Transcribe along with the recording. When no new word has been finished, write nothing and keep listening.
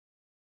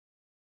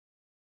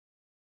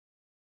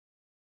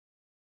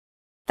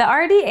The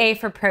RDA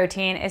for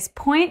protein is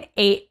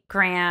 0.8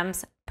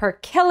 grams per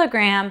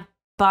kilogram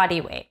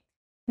body weight.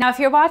 Now, if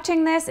you're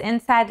watching this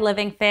inside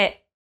Living Fit,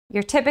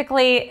 you're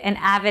typically an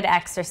avid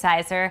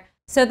exerciser,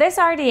 so this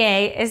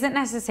RDA isn't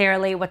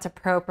necessarily what's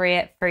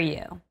appropriate for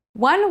you.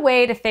 One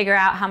way to figure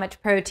out how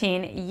much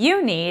protein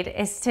you need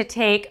is to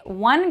take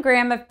 1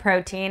 gram of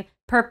protein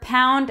per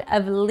pound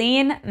of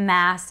lean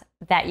mass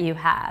that you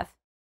have.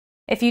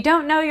 If you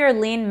don't know your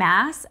lean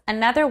mass,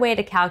 another way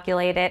to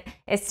calculate it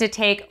is to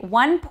take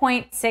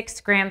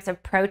 1.6 grams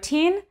of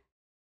protein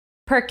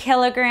per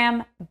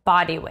kilogram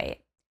body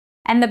weight.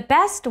 And the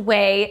best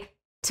way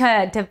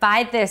to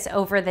divide this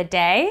over the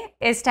day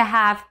is to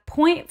have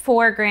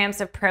 0.4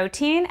 grams of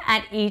protein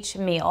at each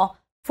meal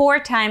 4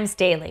 times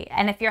daily.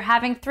 And if you're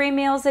having 3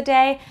 meals a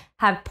day,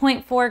 have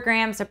 0.4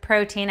 grams of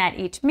protein at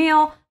each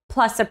meal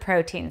plus a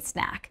protein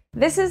snack.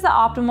 This is the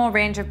optimal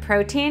range of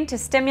protein to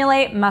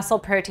stimulate muscle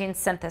protein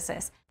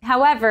synthesis.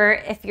 However,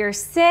 if you're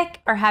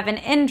sick or have an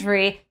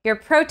injury, your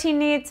protein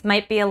needs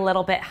might be a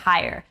little bit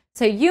higher.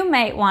 So you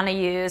might want to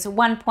use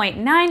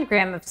 1.9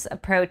 grams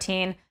of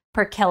protein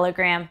per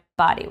kilogram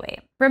body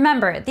weight.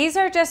 Remember, these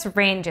are just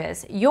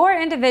ranges. Your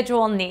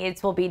individual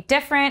needs will be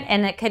different,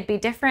 and it could be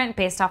different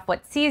based off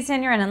what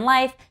season you're in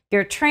life,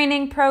 your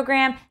training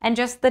program, and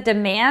just the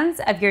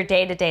demands of your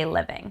day-to-day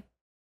living.